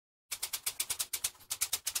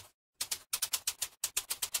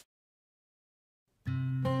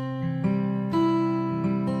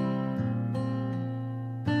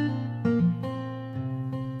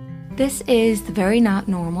This is the Very Not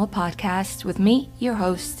Normal podcast with me, your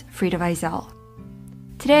host, Frieda Vizel.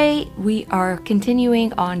 Today, we are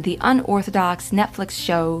continuing on the Unorthodox Netflix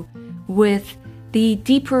show with the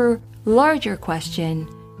deeper, larger question,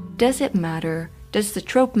 does it matter? Does the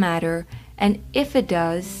trope matter? And if it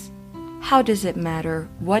does, how does it matter?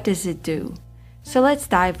 What does it do? So let's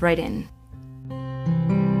dive right in.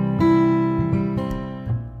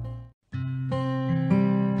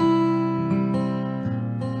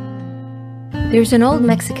 There's an old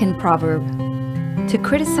Mexican proverb, to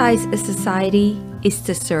criticize a society is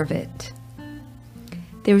to serve it.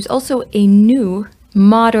 There's also a new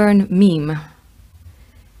modern meme.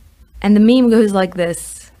 And the meme goes like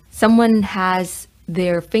this. Someone has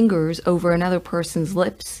their fingers over another person's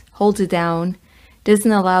lips, holds it down, doesn't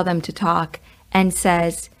allow them to talk, and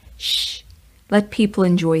says, shh, let people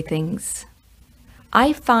enjoy things.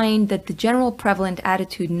 I find that the general prevalent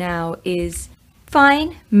attitude now is,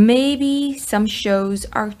 fine, maybe some shows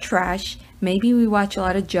are trash, maybe we watch a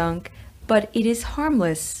lot of junk, but it is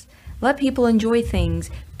harmless. Let people enjoy things.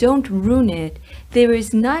 Don't ruin it. There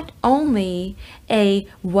is not only a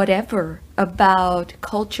whatever about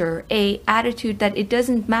culture, a attitude that it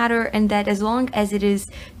doesn't matter and that as long as it is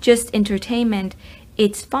just entertainment,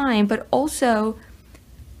 it's fine, but also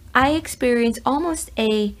I experience almost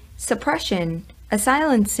a suppression, a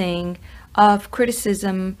silencing of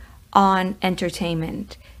criticism on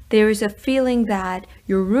entertainment. There is a feeling that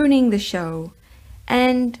you're ruining the show,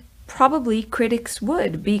 and probably critics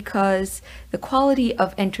would, because the quality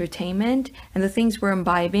of entertainment and the things we're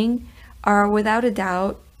imbibing are without a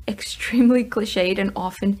doubt extremely cliched and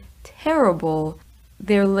often terrible.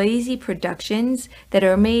 They're lazy productions that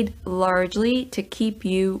are made largely to keep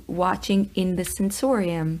you watching in the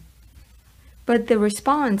sensorium. But the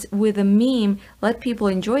response with a meme, let people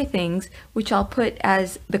enjoy things, which I'll put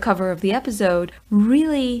as the cover of the episode,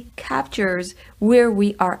 really captures where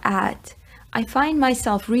we are at. I find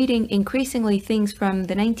myself reading increasingly things from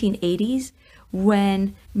the 1980s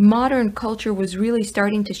when modern culture was really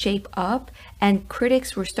starting to shape up and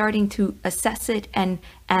critics were starting to assess it and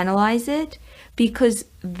analyze it, because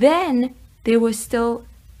then there was still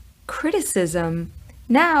criticism.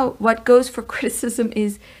 Now what goes for criticism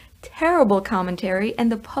is terrible commentary,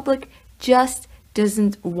 and the public just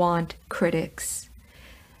doesn't want critics.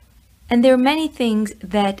 And there are many things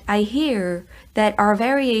that I hear that are a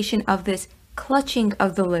variation of this clutching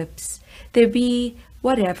of the lips. There be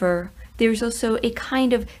whatever. There's also a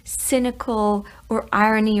kind of cynical or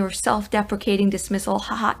irony or self-deprecating dismissal.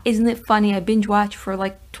 Haha, isn't it funny? I binge watch for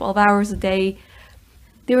like 12 hours a day.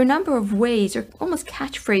 There are a number of ways, or almost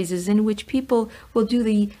catchphrases, in which people will do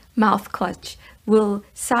the mouth clutch, will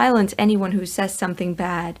silence anyone who says something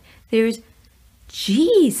bad. There's,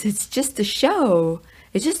 geez, it's just a show.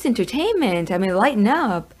 It's just entertainment. I mean, lighten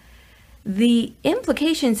up. The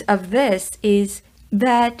implications of this is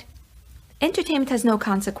that entertainment has no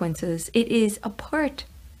consequences. It is apart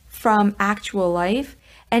from actual life,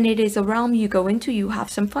 and it is a realm you go into, you have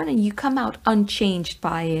some fun, and you come out unchanged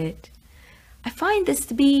by it. I find this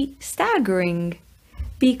to be staggering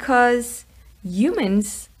because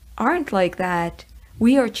humans aren't like that.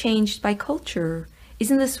 We are changed by culture.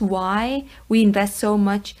 Isn't this why we invest so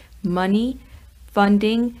much money,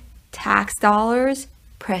 funding, tax dollars,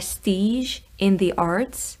 prestige in the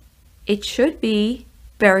arts? It should be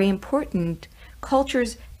very important.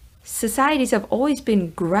 Cultures, societies have always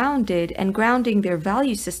been grounded and grounding their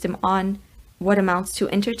value system on what amounts to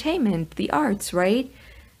entertainment, the arts, right?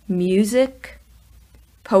 Music,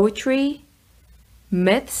 poetry,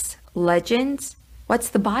 myths, legends. What's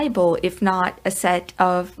the Bible if not a set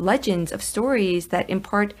of legends, of stories that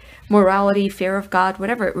impart morality, fear of God,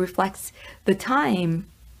 whatever? It reflects the time.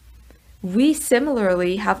 We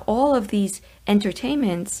similarly have all of these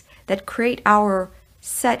entertainments that create our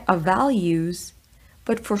set of values,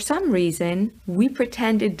 but for some reason, we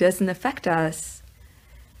pretend it doesn't affect us.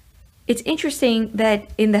 It's interesting that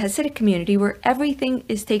in the Hasidic community, where everything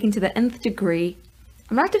is taken to the nth degree,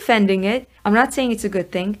 I'm not defending it, I'm not saying it's a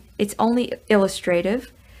good thing, it's only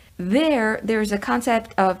illustrative. There's a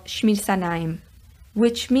concept of shmiras einayim,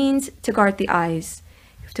 which means to guard the eyes.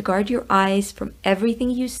 You have to guard your eyes from everything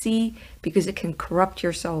you see because it can corrupt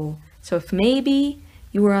your soul. So if maybe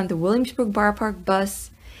you were on the Williamsburg Bar Park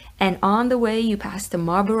bus and on the way you passed a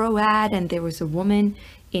Marlboro ad and there was a woman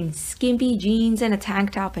in skimpy jeans and a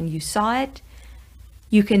tank top and you saw it,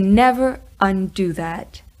 you can never undo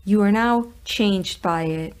that. You are now changed by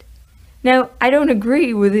it. Now, I don't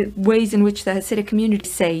agree with the ways in which the Hasidic community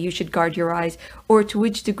say you should guard your eyes or to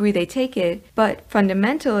which degree they take it, but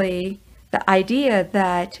fundamentally, the idea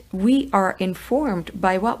that we are informed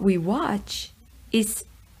by what we watch is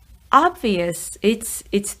obvious.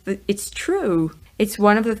 It's true. It's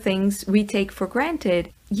one of the things we take for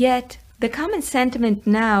granted. Yet the common sentiment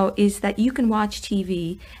now is that you can watch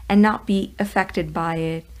TV and not be affected by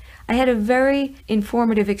it. I had a very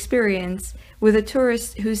informative experience with a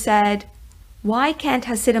tourist who said, why can't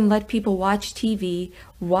Hasidim let people watch TV,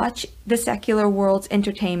 watch the secular world's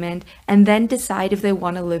entertainment, and then decide if they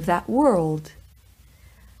want to live that world?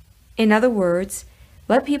 In other words,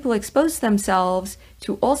 let people expose themselves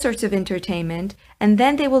to all sorts of entertainment, and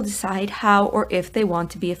then they will decide how or if they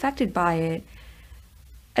want to be affected by it.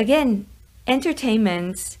 Again,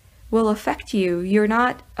 entertainments will affect you. You're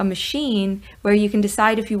not a machine where you can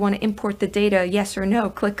decide if you want to import the data, yes or no,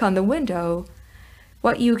 click on the window.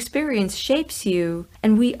 What you experience shapes you,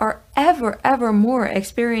 and we are ever more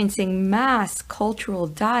experiencing mass cultural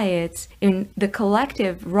diets in the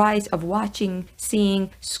collective rise of watching, seeing,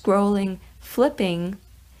 scrolling, flipping,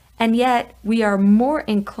 and yet we are more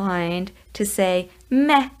inclined to say,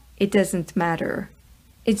 meh, it doesn't matter.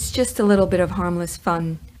 It's just a little bit of harmless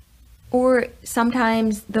fun. Or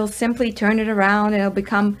sometimes they'll simply turn it around and it'll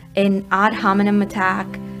become an ad hominem attack.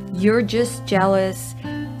 You're just jealous.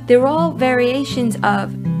 They're all variations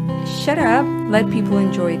of, shut up, let people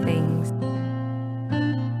enjoy things.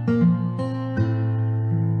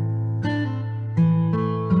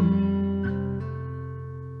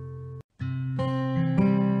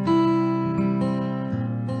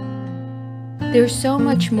 There's so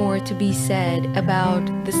much more to be said about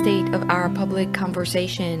the state of our public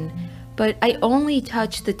conversation, but I only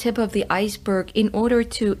touched the tip of the iceberg in order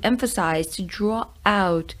to emphasize, to draw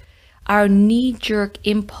out our knee-jerk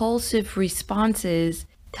impulsive responses,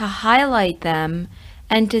 to highlight them,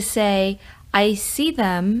 and to say, I see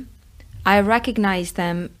them, I recognize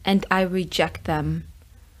them, and I reject them.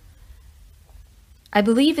 I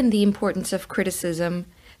believe in the importance of criticism,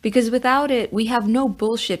 because without it, we have no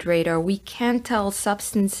bullshit radar. We can't tell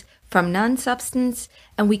substance from non-substance,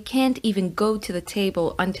 and we can't even go to the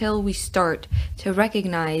table until we start to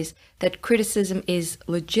recognize that criticism is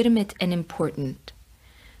legitimate and important.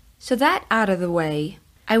 So that out of the way,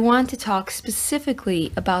 I want to talk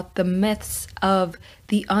specifically about the myths of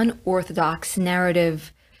the unorthodox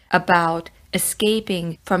narrative about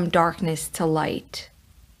escaping from darkness to light.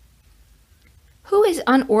 Who is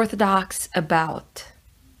unorthodox about?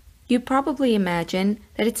 You probably imagine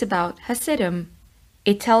that it's about Hasidim.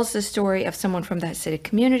 It tells the story of someone from the Hasidic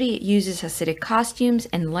community. It uses Hasidic costumes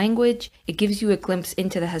and language. It gives you a glimpse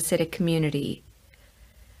into the Hasidic community.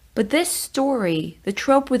 But this story, the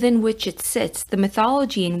trope within which it sits, the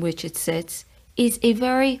mythology in which it sits, is a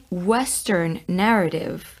very Western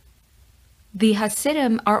narrative. The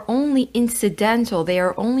Hasidim are only incidental. They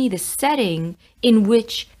are only the setting in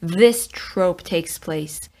which this trope takes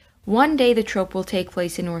place. One day the trope will take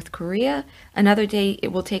place in North Korea, another day it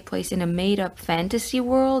will take place in a made-up fantasy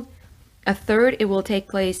world, a third it will take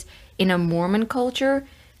place in a Mormon culture.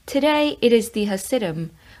 Today it is the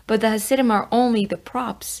Hasidim, but the Hasidim are only the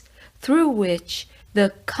props through which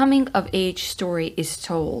the coming-of-age story is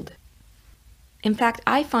told. In fact,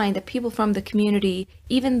 I find that people from the community,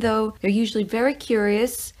 even though they're usually very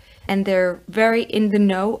curious and they're very in the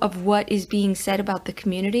know of what is being said about the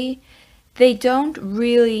community, they don't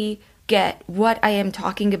really get what I am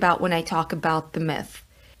talking about when I talk about the myth.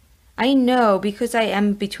 I know, because I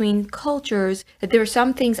am between cultures, that there are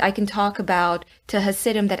some things I can talk about to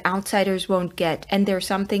Hasidim that outsiders won't get, and there are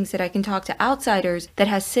some things that I can talk to outsiders that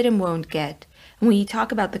Hasidim won't get. And when you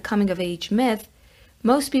talk about the coming-of-age myth,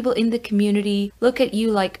 most people in the community look at you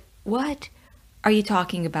like, what are you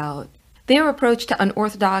talking about? Their approach to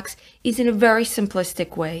unorthodox is in a very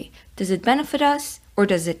simplistic way. Does it benefit us or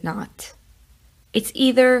does it not? It's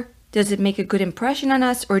either, does it make a good impression on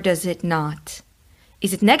us or does it not?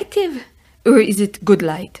 Is it negative or is it good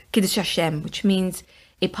light? Kiddush Hashem, which means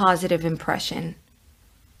a positive impression.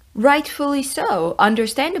 Rightfully so,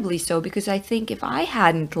 understandably so, because I think if I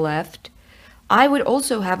hadn't left, I would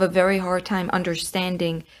also have a very hard time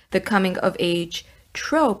understanding the coming of age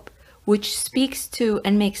trope, which speaks to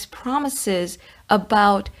and makes promises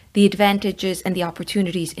about the advantages and the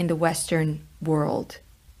opportunities in the Western world.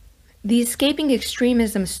 The escaping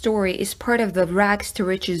extremism story is part of the rags to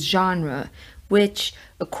riches genre, which,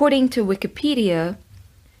 according to Wikipedia,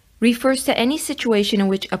 refers to any situation in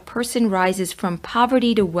which a person rises from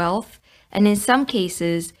poverty to wealth, and in some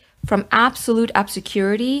cases, from absolute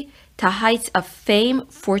obscurity to heights of fame,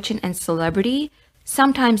 fortune, and celebrity,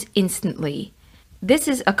 sometimes instantly. This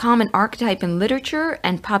is a common archetype in literature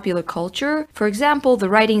and popular culture, for example, the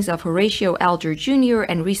writings of Horatio Alger Jr.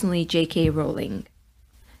 and recently J.K. Rowling.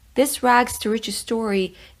 This rags to riches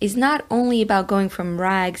story is not only about going from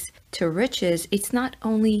rags to riches, it's not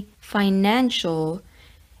only financial,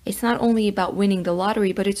 it's not only about winning the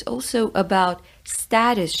lottery, but it's also about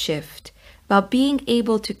status shift, about being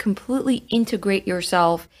able to completely integrate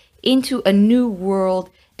yourself into a new world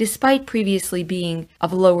despite previously being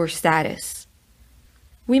of lower status.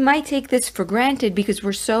 We might take this for granted because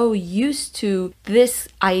we're so used to this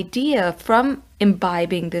idea from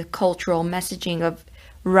imbibing the cultural messaging of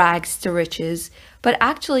rags to riches, but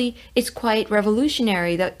actually it's quite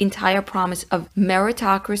revolutionary, the entire promise of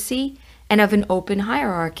meritocracy and of an open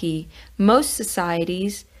hierarchy. Most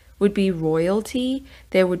societies would be royalty,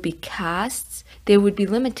 there would be castes, there would be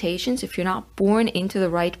limitations. If you're not born into the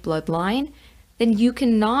right bloodline, then you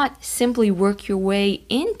cannot simply work your way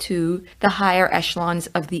into the higher echelons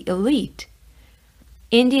of the elite.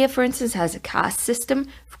 India, for instance, has a caste system.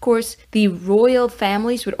 Of course, the royal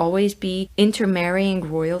families would always be intermarrying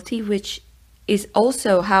royalty, which is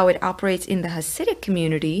also how it operates in the Hasidic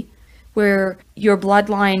community, where your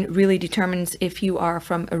bloodline really determines if you are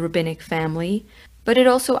from a rabbinic family, but it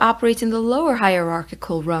also operates in the lower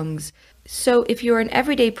hierarchical rungs. So if you're an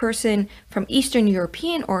everyday person from Eastern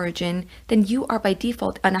European origin, then you are by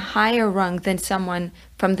default on a higher rung than someone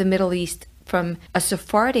from the Middle East from a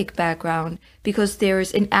Sephardic background, because there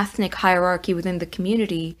is an ethnic hierarchy within the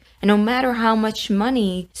community. And no matter how much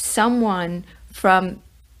money someone from,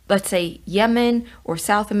 let's say, Yemen or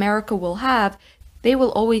South America will have, they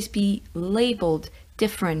will always be labeled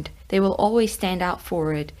different. They will always stand out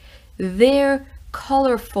for it. Their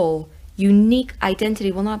colorful, unique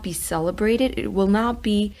identity will not be celebrated. It will not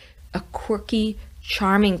be a quirky,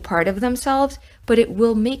 charming part of themselves, but it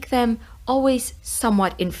will make them always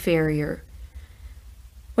somewhat inferior.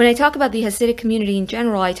 When I talk about the Hasidic community in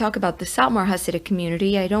general, I talk about the Satmar Hasidic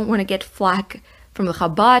community. I don't want to get flack from the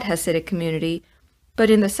Chabad Hasidic community, but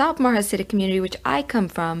in the Satmar Hasidic community, which I come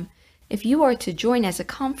from, if you are to join as a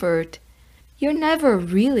convert, you're never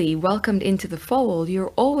really welcomed into the fold.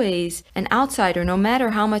 You're always an outsider. No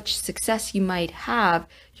matter how much success you might have,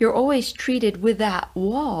 you're always treated with that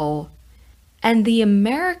wall. And the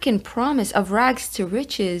American promise of rags to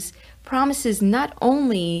riches promises not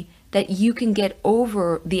only that you can get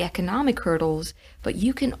over the economic hurdles, but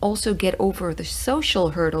you can also get over the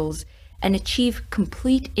social hurdles and achieve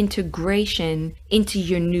complete integration into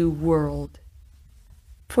your new world.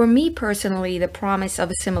 For me personally, the promise of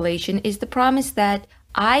assimilation is the promise that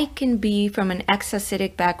I can be from an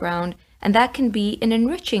ex-Hasidic background, and that can be an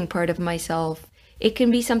enriching part of myself. It can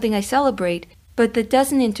be something I celebrate, but that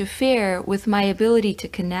doesn't interfere with my ability to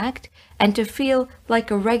connect and to feel like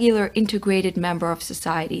a regular integrated member of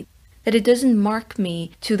society. That it doesn't mark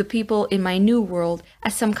me to the people in my new world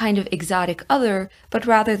as some kind of exotic other, but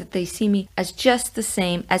rather that they see me as just the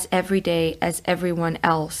same as every day as everyone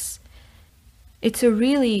else. It's a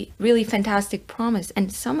really, really fantastic promise,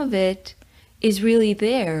 and some of it is really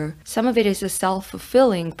there. Some of it is a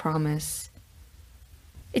self-fulfilling promise.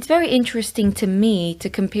 It's very interesting to me to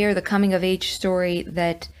compare the coming-of-age story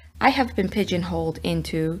that I have been pigeonholed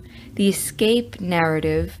into, the escape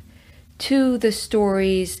narrative, to the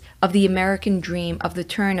stories of the American dream of the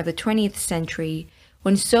turn of the 20th century,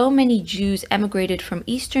 when so many Jews emigrated from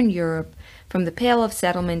Eastern Europe, from the Pale of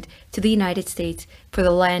Settlement to the United States for the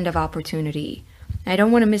land of opportunity. I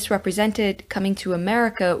don't want to misrepresent it. Coming to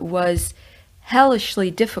America was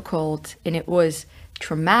hellishly difficult, and it was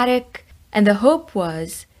traumatic, and the hope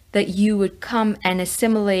was that you would come and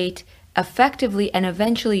assimilate effectively, and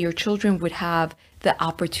eventually your children would have the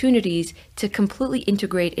opportunities to completely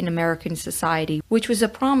integrate in American society, which was a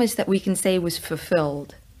promise that we can say was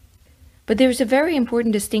fulfilled. But there's a very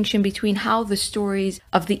important distinction between how the stories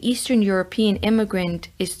of the Eastern European immigrant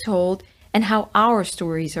is told and how our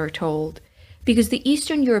stories are told. Because the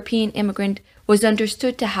Eastern European immigrant was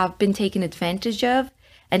understood to have been taken advantage of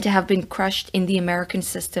and to have been crushed in the American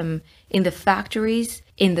system, in the factories,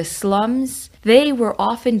 in the slums. They were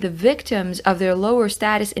often the victims of their lower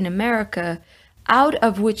status in America, out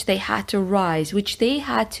of which they had to rise, which they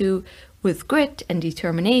had to, with grit and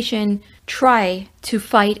determination, try to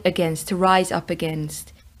fight against, to rise up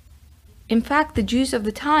against. In fact, the Jews of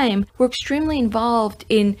the time were extremely involved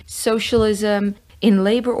in socialism, in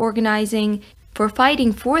labor organizing, for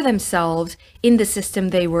fighting for themselves in the system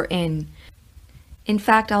they were in. In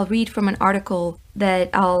fact, I'll read from an article that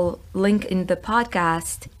I'll link in the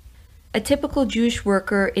podcast. A typical Jewish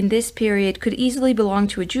worker in this period could easily belong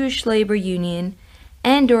to a Jewish labor union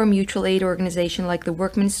and/or mutual aid organization like the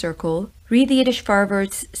Workmen's Circle, read the Yiddish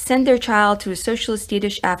farvarts, send their child to a socialist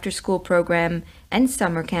Yiddish after-school program and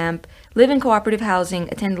summer camp, live in cooperative housing,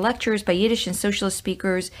 attend lectures by Yiddish and socialist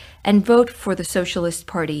speakers, and vote for the Socialist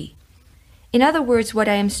Party. In other words, what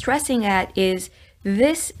I am stressing at is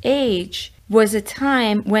This age was a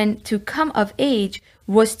time when to come of age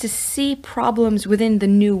was to see problems within the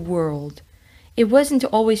new world. It wasn't to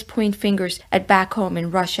always point fingers at back home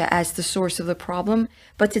in Russia as the source of the problem,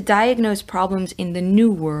 but to diagnose problems in the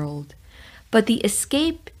new world. But the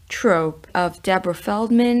escape trope of Deborah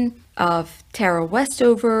Feldman, of Tara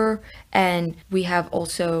Westover, and we have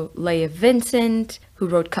also Leah Vincent, who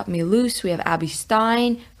wrote Cut Me Loose. We have Abby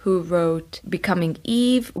Stein, who wrote Becoming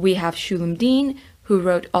Eve. We have Shulam Dean, who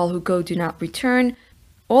wrote All Who Go Do Not Return.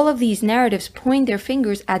 All of these narratives point their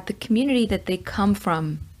fingers at the community that they come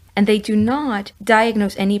from, and they do not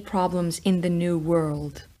diagnose any problems in the new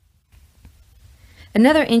world.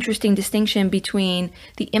 Another interesting distinction between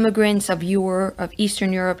the immigrants of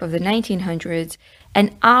Eastern Europe of the 1900s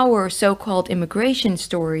and our so-called immigration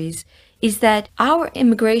stories is that our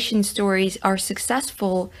immigration stories are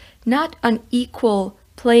successful not on equal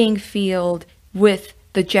playing field with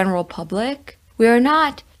the general public. We are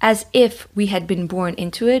not as if we had been born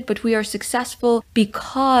into it, but we are successful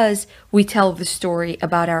because we tell the story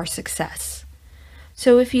about our success.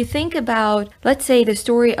 So if you think about, let's say, the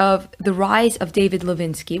story of the rise of David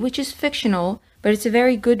Levinsky, which is fictional, but it's a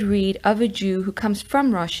very good read of a Jew who comes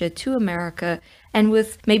from Russia to America and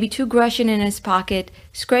with maybe 2 groschen in his pocket,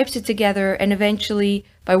 scrapes it together, and eventually,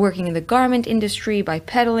 by working in the garment industry, by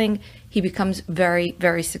peddling, he becomes very,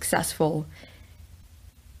 very successful.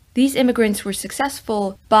 These immigrants were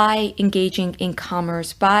successful by engaging in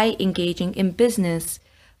commerce, by engaging in business.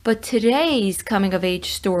 But today's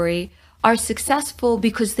coming-of-age story are successful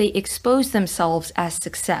because they expose themselves as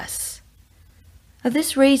success. Now,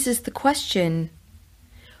 this raises the question,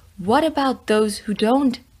 what about those who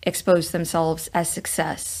don't expose themselves as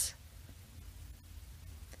success?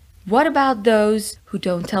 What about those who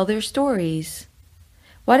don't tell their stories?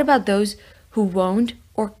 What about those who won't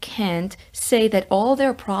or can't say that all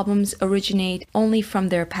their problems originate only from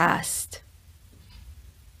their past?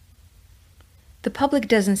 The public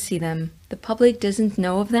doesn't see them. The public doesn't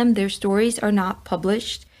know of them. Their stories are not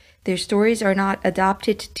published. Their stories are not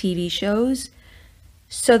adapted to TV shows.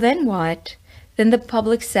 So then what? Then the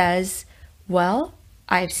public says, well,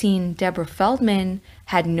 I've seen Deborah Feldman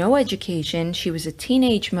had no education. She was a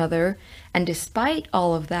teenage mother. And despite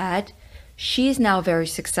all of that, she is now very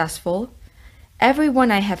successful. Everyone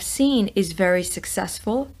I have seen is very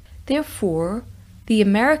successful. Therefore, the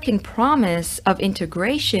American promise of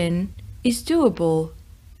integration is doable.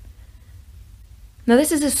 Now,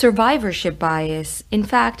 this is a survivorship bias. In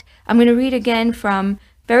fact, I'm going to read again from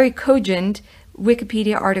very cogent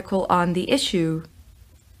Wikipedia article on the issue.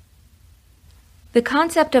 The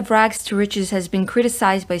concept of rags to riches has been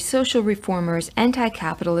criticized by social reformers,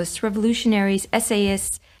 anti-capitalists, revolutionaries,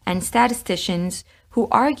 essayists, and statisticians who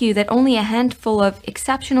argue that only a handful of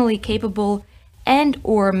exceptionally capable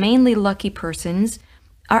and/or mainly lucky persons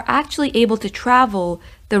are actually able to travel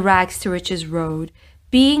the rags to riches road.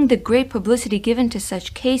 Being the great publicity given to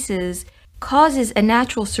such cases causes a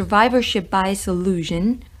natural survivorship bias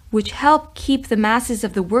illusion, which help keep the masses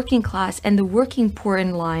of the working class and the working poor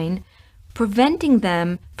in line, preventing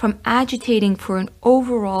them from agitating for an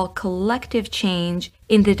overall collective change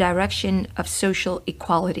in the direction of social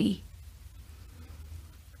equality.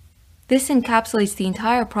 This encapsulates the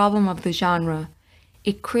entire problem of the genre.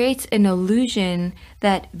 It creates an illusion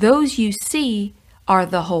that those you see are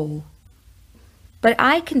the whole. But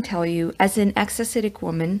I can tell you, as an ex-Hasidic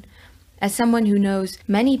woman, as someone who knows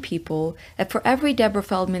many people, that for every Deborah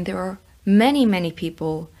Feldman, there are many, many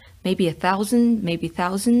people, maybe 1,000, maybe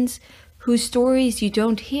thousands, whose stories you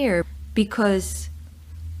don't hear because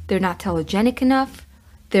they're not telegenic enough,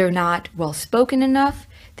 they're not well-spoken enough,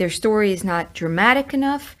 their story is not dramatic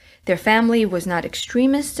enough, their family was not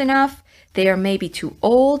extremist enough, they are maybe too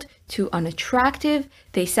old, too unattractive,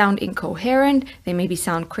 they sound incoherent, they maybe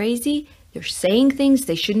sound crazy, they're saying things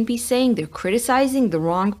they shouldn't be saying, they're criticizing the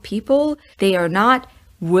wrong people, they are not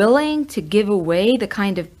willing to give away the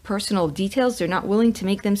kind of personal details, they're not willing to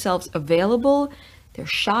make themselves available, they're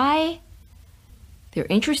shy, they're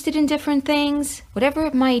interested in different things, whatever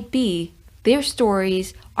it might be, their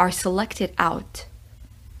stories are selected out.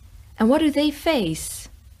 And what do they face?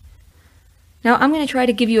 Now, I'm going to try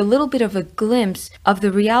to give you a little bit of a glimpse of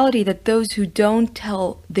the reality that those who don't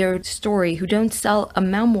tell their story, who don't sell a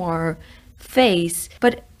memoir, face,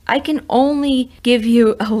 but I can only give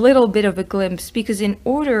you a little bit of a glimpse because in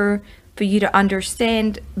order for you to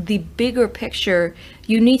understand the bigger picture,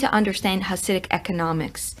 you need to understand Hasidic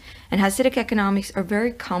economics. And Hasidic economics are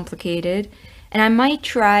very complicated, and I might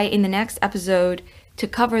try in the next episode to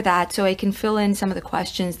cover that so I can fill in some of the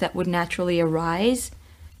questions that would naturally arise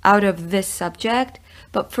out of this subject.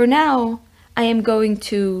 But for now, I am going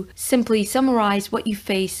to simply summarize what you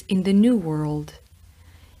face in the new world.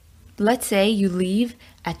 Let's say you leave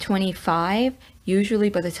at 25. Usually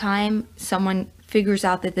by the time someone figures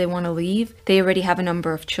out that they want to leave, they already have a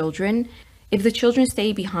number of children. If the children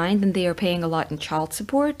stay behind, then they are paying a lot in child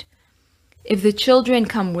support. If the children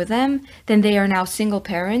come with them, then they are now single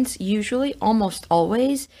parents, usually, almost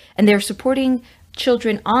always, and they're supporting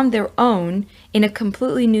children on their own in a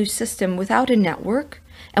completely new system without a network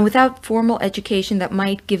and without formal education that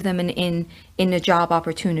might give them an in a job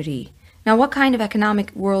opportunity. Now, what kind of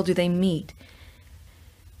economic world do they meet?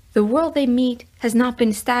 The world they meet has not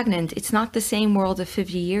been stagnant. It's not the same world of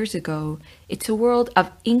 50 years ago. It's a world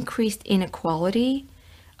of increased inequality,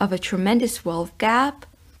 of a tremendous wealth gap,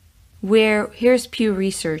 where, here's Pew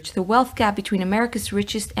Research, the wealth gap between America's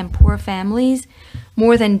richest and poor families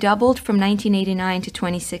more than doubled from 1989 to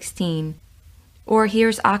 2016. Or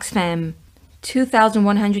here's Oxfam,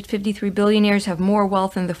 2,153 billionaires have more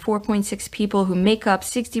wealth than the 4.6 people who make up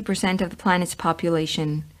 60% of the planet's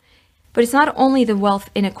population. But it's not only the wealth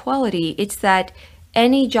inequality, it's that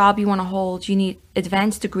any job you want to hold, you need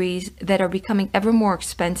advanced degrees that are becoming ever more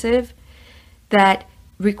expensive, that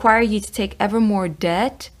require you to take ever more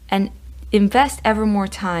debt and invest ever more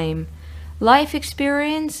time. Life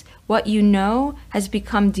experience, what you know, has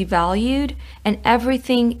become devalued, and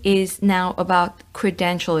everything is now about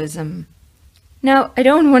credentialism. Now, I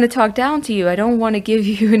don't want to talk down to you. I don't want to give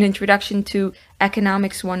you an introduction to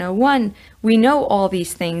Economics 101. We know all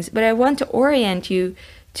these things, but I want to orient you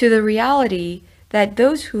to the reality that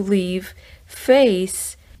those who leave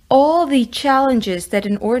face all the challenges that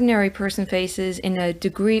an ordinary person faces in a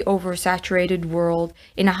degree oversaturated world,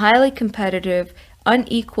 in a highly competitive,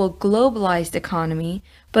 unequal, globalized economy,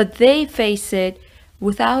 but they face it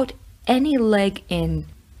without any leg in.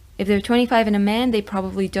 If they're 25 and a man, they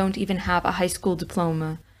probably don't even have a high school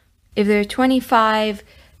diploma. If they're 25,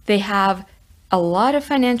 they have a lot of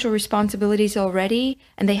financial responsibilities already,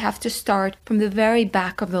 and they have to start from the very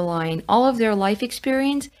back of the line. All of their life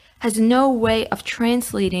experience has no way of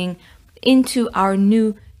translating into our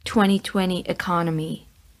new 2020 economy.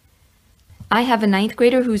 I have a 9th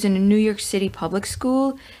grader who's in a New York City public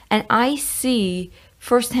school, and I see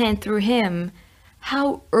firsthand through him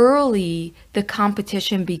how early the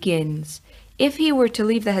competition begins. If he were to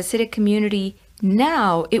leave the Hasidic community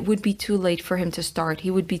now, it would be too late for him to start.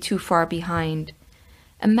 He would be too far behind.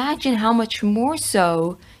 Imagine how much more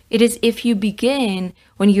so it is if you begin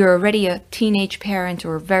when you're already a teenage parent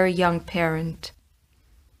or a very young parent.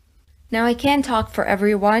 Now, I can't talk for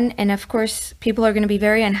everyone, and of course, people are going to be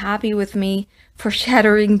very unhappy with me for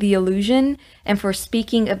shattering the illusion and for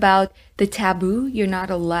speaking about the taboo. You're not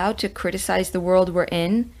allowed to criticize the world we're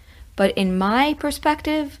in. But in my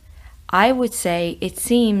perspective, I would say it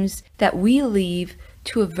seems that we leave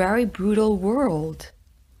to a very brutal world.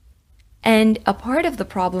 And a part of the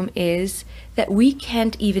problem is that we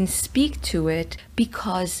can't even speak to it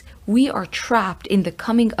because we are trapped in the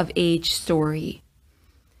coming of age story.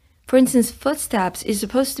 For instance, Footsteps is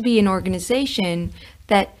supposed to be an organization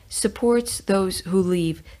that supports those who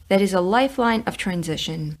leave, that is a lifeline of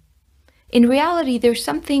transition. In reality, there's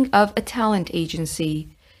something of a talent agency.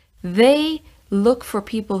 They look for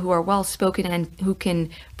people who are well-spoken and who can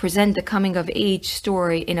present the coming of age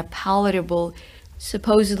story in a palatable,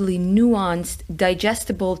 supposedly nuanced,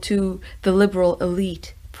 digestible to the liberal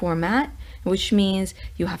elite format, which means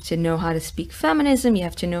you have to know how to speak feminism, you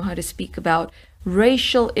have to know how to speak about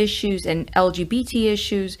racial issues and LGBT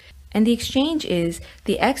issues. And the exchange is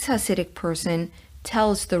the ex-Hasidic person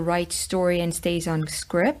tells the right story and stays on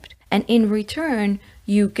script, and in return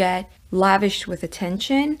you get lavished with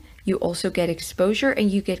attention, you also get exposure, and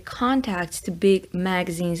you get contacts to big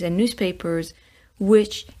magazines and newspapers,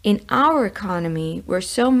 which in our economy, where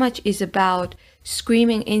so much is about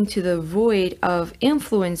screaming into the void of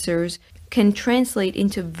influencers, can translate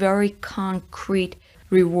into very concrete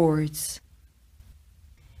rewards.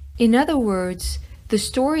 In other words, the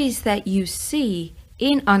stories that you see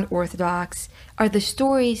in Unorthodox are the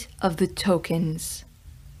stories of the tokens.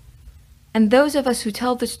 And those of us who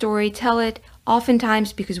tell the story tell it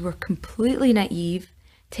oftentimes because we're completely naive.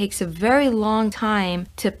 It takes a very long time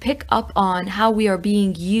to pick up on how we are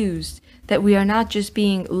being used, that we are not just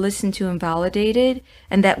being listened to and validated,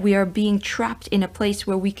 and that we are being trapped in a place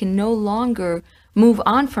where we can no longer move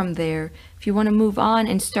on from there. If you want to move on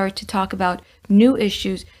and start to talk about new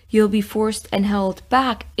issues, you'll be forced and held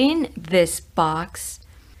back in this box.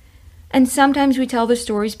 And sometimes we tell the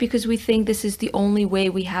stories because we think this is the only way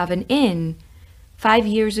we have an in. 5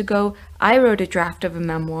 years ago, I wrote a draft of a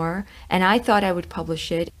memoir, and I thought I would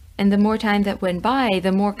publish it. And the more time that went by,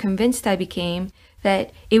 the more convinced I became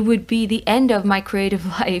that it would be the end of my creative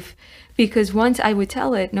life, because once I would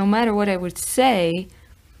tell it, no matter what I would say,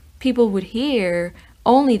 people would hear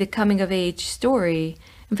only the coming of age story.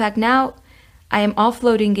 In fact, now I am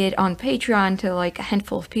offloading it on Patreon to like a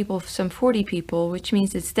handful of people, some 40 people, which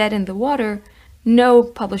means it's dead in the water. No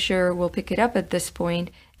publisher will pick it up at this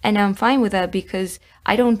point, and I'm fine with that because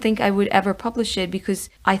I don't think I would ever publish it, because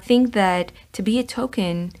I think that to be a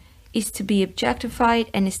token is to be objectified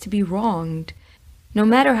and is to be wronged. No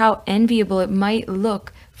matter how enviable it might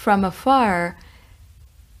look from afar,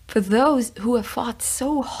 for those who have fought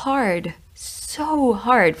so hard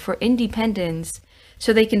for independence,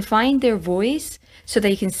 so they can find their voice, so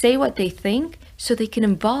they can say what they think, so they can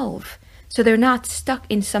evolve, so they're not stuck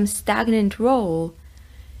in some stagnant role.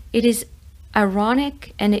 It is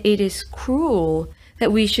ironic and it is cruel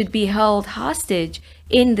that we should be held hostage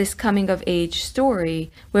in this coming of age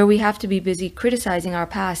story where we have to be busy criticizing our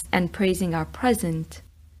past and praising our present.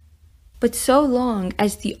 But so long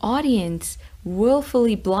as the audience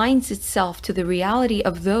willfully blinds itself to the reality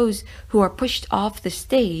of those who are pushed off the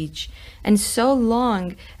stage, and so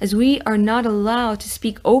long as we are not allowed to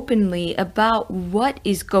speak openly about what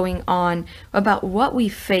is going on, about what we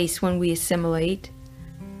face when we assimilate,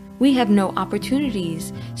 we have no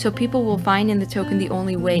opportunities. So people will find in the token the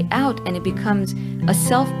only way out, and it becomes a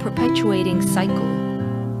self-perpetuating cycle.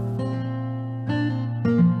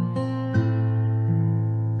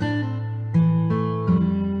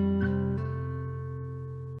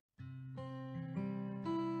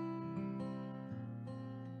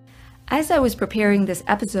 As I was preparing this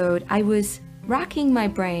episode, I was racking my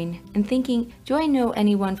brain and thinking, do I know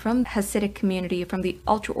anyone from the Hasidic community, from the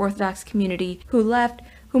ultra-Orthodox community who left,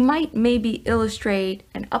 who might maybe illustrate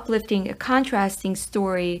an uplifting, a contrasting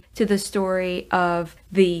story to the story of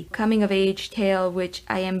the coming of age tale, which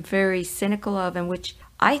I am very cynical of and which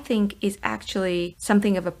I think is actually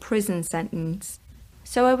something of a prison sentence.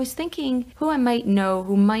 So I was thinking who I might know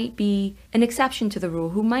who might be an exception to the rule,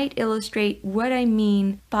 who might illustrate what I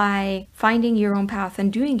mean by finding your own path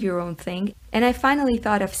and doing your own thing. And I finally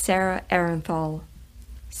thought of Sarah Arenthal.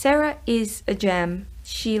 Sarah is a gem.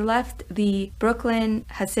 She left the Brooklyn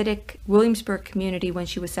Hasidic Williamsburg community when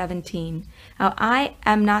she was 17. Now, I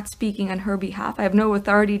am not speaking on her behalf. I have no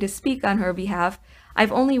authority to speak on her behalf.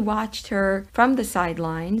 I've only watched her from the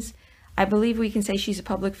sidelines. I believe we can say she's a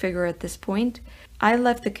public figure at this point. I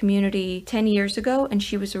left the community 10 years ago and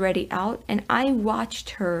she was already out, and I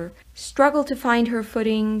watched her struggle to find her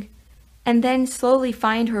footing and then slowly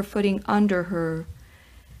find her footing under her.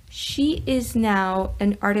 She is now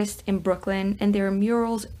an artist in Brooklyn, and there are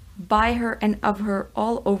murals by her and of her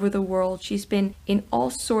all over the world. She's been in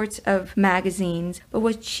all sorts of magazines, but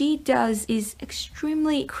what she does is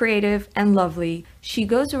extremely creative and lovely. She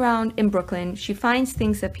goes around in Brooklyn, she finds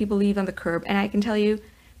things that people leave on the curb, and I can tell you,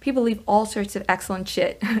 people leave all sorts of excellent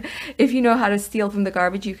shit. If you know how to steal from the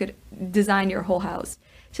garbage, you could design your whole house.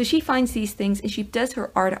 So she finds these things and she does her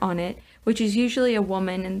art on it, which is usually a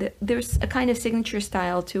woman, and there's a kind of signature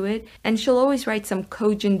style to it. And she'll always write some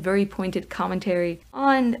cogent, very pointed commentary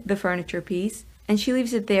on the furniture piece. And she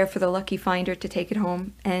leaves it there for the lucky finder to take it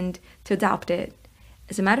home and to adopt it.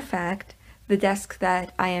 As a matter of fact, the desk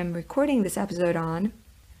that I am recording this episode on,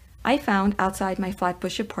 I found outside my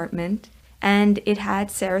Flatbush apartment, and it had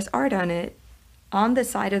Sarah's art on it. On the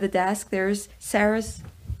side of the desk, there's Sarah's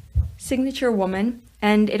signature woman,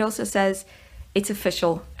 and it also says, "It's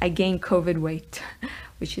official, I gained COVID weight,"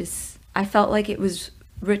 which is, I felt like it was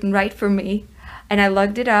written right for me. And I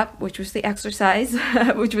lugged it up, which was the exercise,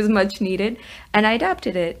 which was much needed, and I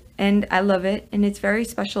adopted it, and I love it, and it's very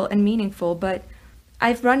special and meaningful. But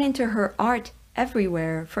I've run into her art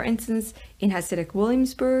everywhere. For instance, in Hasidic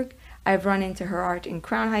Williamsburg, I've run into her art in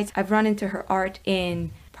Crown Heights, I've run into her art in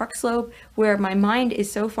Park Slope, where my mind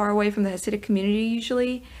is so far away from the Hasidic community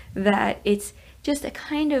usually that it's just a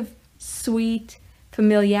kind of sweet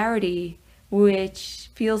familiarity which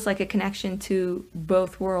feels like a connection to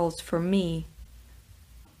both worlds for me.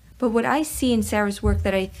 But what I see in Sarah's work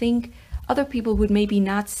that I think other people would maybe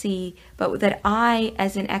not see, but that I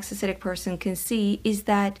as an ex-Hasidic person can see, is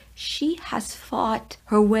that she has fought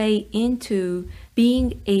her way into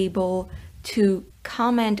being able to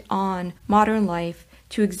comment on modern life,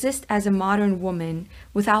 to exist as a modern woman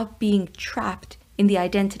without being trapped in the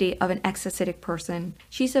identity of an ex-Hasidic person.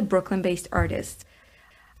 She's a Brooklyn-based artist.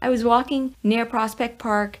 I was walking near Prospect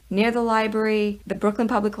Park, near the library, the Brooklyn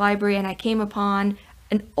Public Library, and I came upon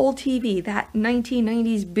an old TV, that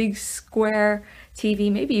 1990s big square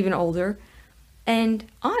TV, maybe even older. And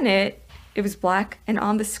on it, it was black, and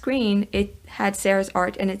on the screen, it had Sarah's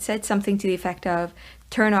art, and it said something to the effect of,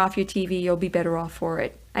 "Turn off your TV, you'll be better off for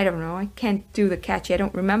it." I don't know, I can't do the catchy, I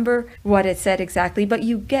don't remember what it said exactly, but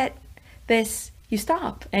you get this, you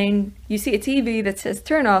stop and you see a TV that says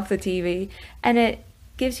turn off the TV, and it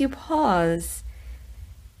gives you pause.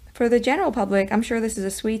 For the general public, I'm sure this is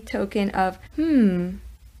a sweet token of,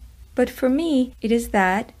 but for me, it is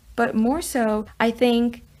that, but more so, I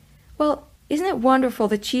think, well, isn't it wonderful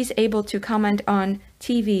that she's able to comment on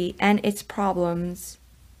TV and its problems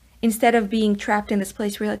instead of being trapped in this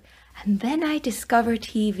place where you're like, and then I discovered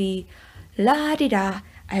TV, la-di-da,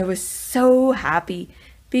 I was so happy,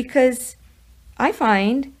 because I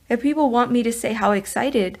find that people want me to say how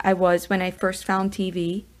excited I was when I first found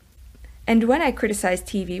TV. And when I criticize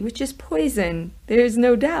TV, which is poison, there's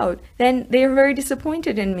no doubt, then they are very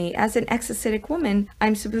disappointed in me. As an ex-acidic woman,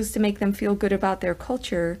 I'm supposed to make them feel good about their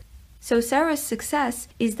culture. So Sarah's success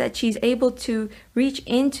is that she's able to reach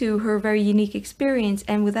into her very unique experience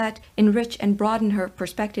and with that enrich and broaden her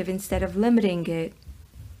perspective instead of limiting it.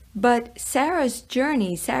 But Sarah's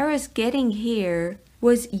journey, Sarah's getting here,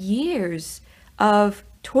 was years of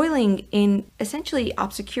toiling in essentially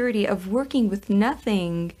obscurity, of working with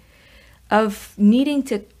nothing, of needing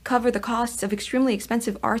to cover the costs of extremely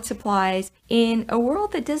expensive art supplies in a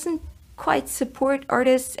world that doesn't quite support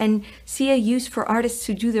artists and see a use for artists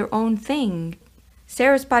to do their own thing.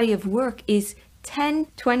 Sarah's body of work is 10,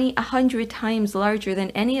 20, 100 times larger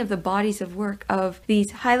than any of the bodies of work of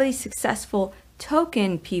these highly successful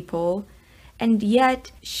token people, and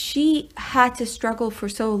yet she had to struggle for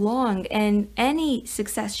so long, and any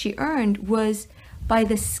success she earned was by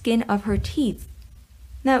the skin of her teeth.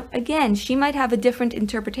 Now, again, she might have a different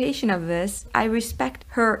interpretation of this. I respect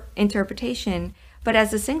her interpretation, but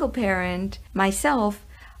as a single parent myself,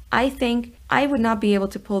 I think I would not be able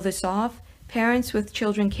to pull this off. Parents with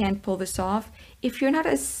children can't pull this off. If you're not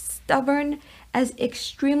as stubborn, as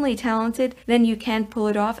extremely talented, then you can't pull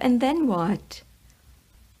it off, and then what?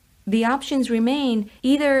 The options remain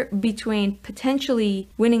either between potentially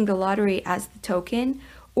winning the lottery as the token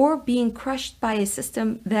or being crushed by a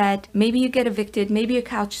system that maybe you get evicted, maybe you're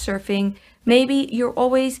couch surfing, maybe you're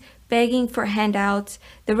always begging for handouts.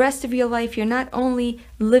 The rest of your life, you're not only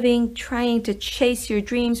living, trying to chase your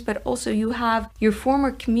dreams, but also you have your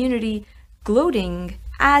former community gloating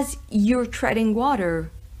as you're treading water.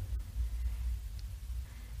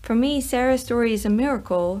 For me, Sarah's story is a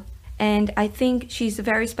miracle, and I think she's a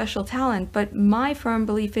very special talent, but my firm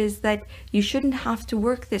belief is that you shouldn't have to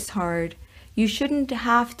work this hard. You shouldn't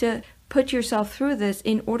have to put yourself through this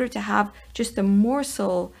in order to have just a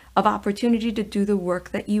morsel of opportunity to do the work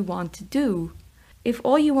that you want to do. If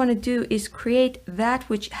all you want to do is create that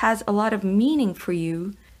which has a lot of meaning for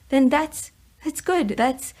you, then that's good.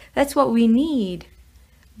 That's what we need.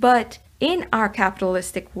 But in our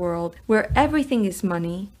capitalistic world, where everything is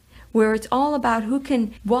money, where it's all about who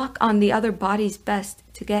can walk on the other body's best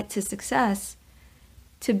to get to success,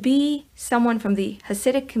 to be someone from the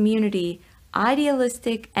Hasidic community,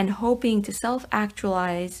 idealistic and hoping to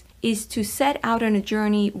self-actualize, is to set out on a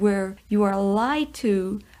journey where you are lied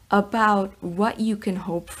to about what you can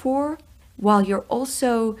hope for, while you're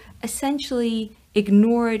also essentially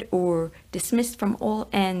ignored or dismissed from all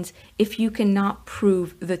ends if you cannot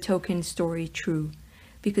prove the token story true.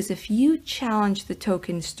 Because if you challenge the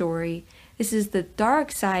token story, this is the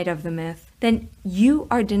dark side of the myth, then you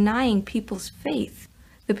are denying people's faith.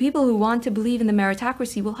 The people who want to believe in the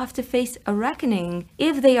meritocracy will have to face a reckoning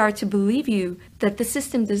if they are to believe you that the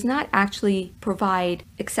system does not actually provide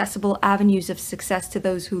accessible avenues of success to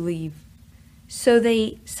those who leave. So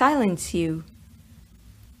they silence you.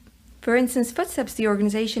 For instance, Footsteps, the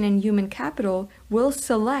organization in human capital, will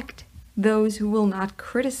select those who will not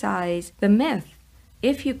criticize the myth.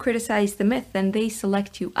 If you criticize the myth, then they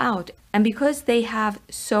select you out. And because they have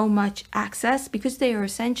so much access, because they are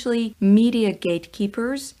essentially media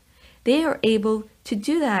gatekeepers, they are able to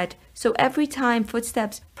do that. So every time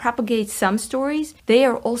Footsteps propagates some stories, they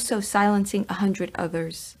are also silencing 100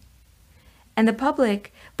 others. And the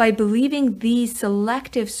public, by believing these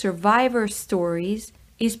selective survivor stories,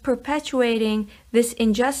 is perpetuating this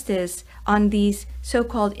injustice on these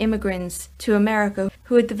so-called immigrants to America,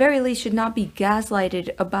 who at the very least should not be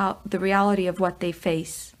gaslighted about the reality of what they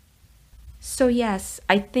face. So yes,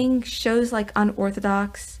 I think shows like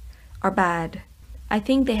Unorthodox are bad. I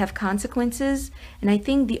think they have consequences, and I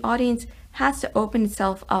think the audience has to open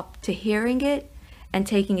itself up to hearing it and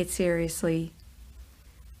taking it seriously.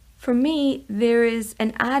 For me, there is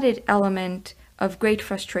an added element of great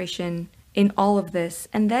frustration in all of this,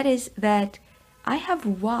 and that is that I have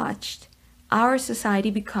watched our society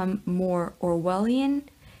become more Orwellian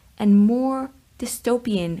and more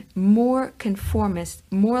dystopian, more conformist,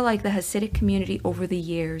 more like the Hasidic community over the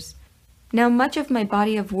years. Now, much of my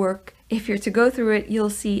body of work, if you're to go through it, you'll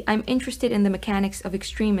see I'm interested in the mechanics of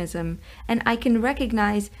extremism, and I can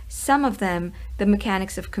recognize some of them, the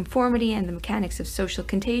mechanics of conformity and the mechanics of social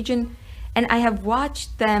contagion, and I have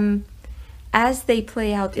watched them as they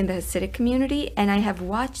play out in the Hasidic community, and I have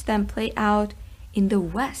watched them play out in the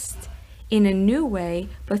West in a new way,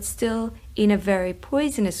 but still in a very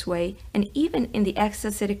poisonous way, and even in the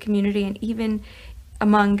ex-Hasidic community, and even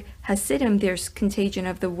among Hasidim, there's contagion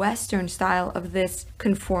of the Western style of this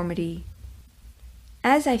conformity.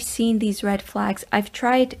 As I've seen these red flags, I've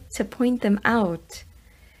tried to point them out.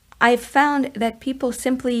 I've found that people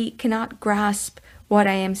simply cannot grasp what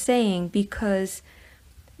I am saying because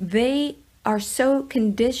they are so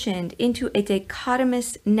conditioned into a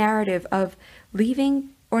dichotomous narrative of leaving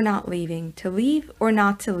or not leaving, to leave or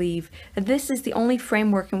not to leave, that this is the only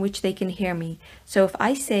framework in which they can hear me. So if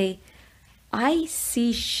I say, I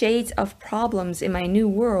see shades of problems in my new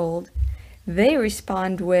world, they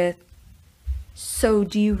respond with, so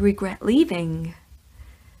do you regret leaving?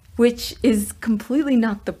 Which is completely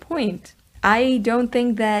not the point. I don't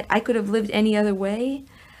think that I could have lived any other way.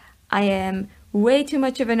 I am way too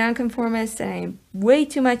much of a nonconformist, and I way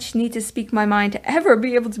too much need to speak my mind to ever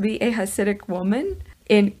be able to be a Hasidic woman.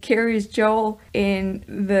 In Curious Joel, in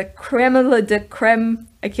the creme de creme,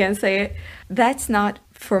 I can't say it. That's not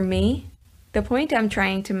for me. The point I'm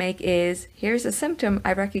trying to make is, here's a symptom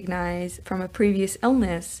I recognize from a previous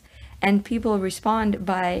illness, and people respond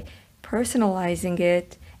by personalizing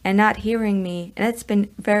it and not hearing me, and it's been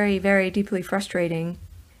very, very deeply frustrating.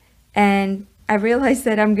 And I realize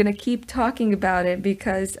that I'm gonna keep talking about it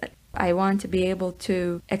because I want to be able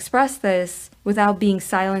to express this without being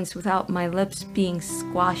silenced, without my lips being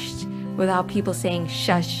squashed, without people saying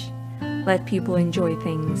shush, let people enjoy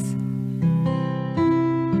things.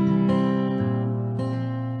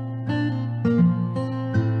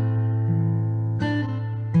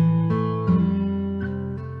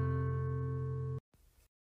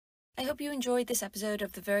 I hope you enjoyed this episode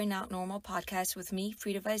of the Very Not Normal podcast with me,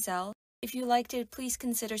 Frieda Vizel. If you liked it, please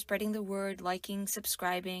consider spreading the word, liking,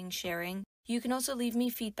 subscribing, sharing. You can also leave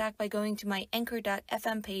me feedback by going to my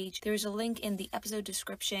anchor.fm page. There is a link in the episode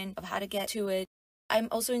description of how to get to it. I'm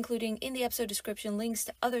also including in the episode description links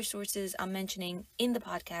to other sources I'm mentioning in the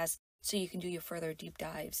podcast so you can do your further deep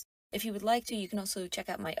dives. If you would like to, you can also check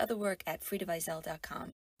out my other work at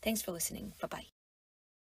friedavizel.com. Thanks for listening. Bye-bye.